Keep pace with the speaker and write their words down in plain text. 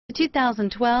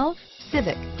2012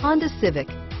 Civic, Honda Civic.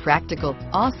 Practical,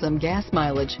 awesome gas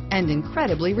mileage, and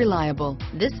incredibly reliable.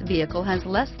 This vehicle has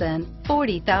less than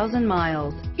 40,000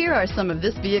 miles. Here are some of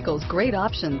this vehicle's great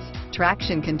options: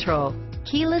 traction control,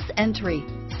 keyless entry,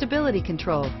 stability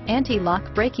control,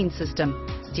 anti-lock braking system,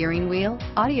 steering wheel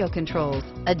audio controls,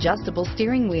 adjustable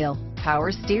steering wheel,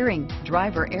 power steering,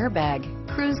 driver airbag,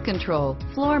 cruise control,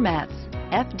 floor mats,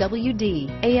 FWD,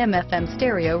 AM/FM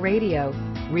stereo radio,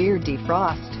 rear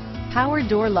defrost, power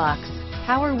door locks,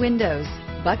 power windows,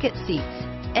 bucket seats,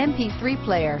 MP3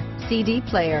 player, CD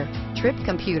player, trip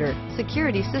computer,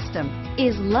 security system.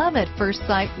 Is love at first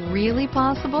sight really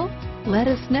possible? Let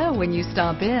us know when you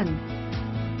stop in.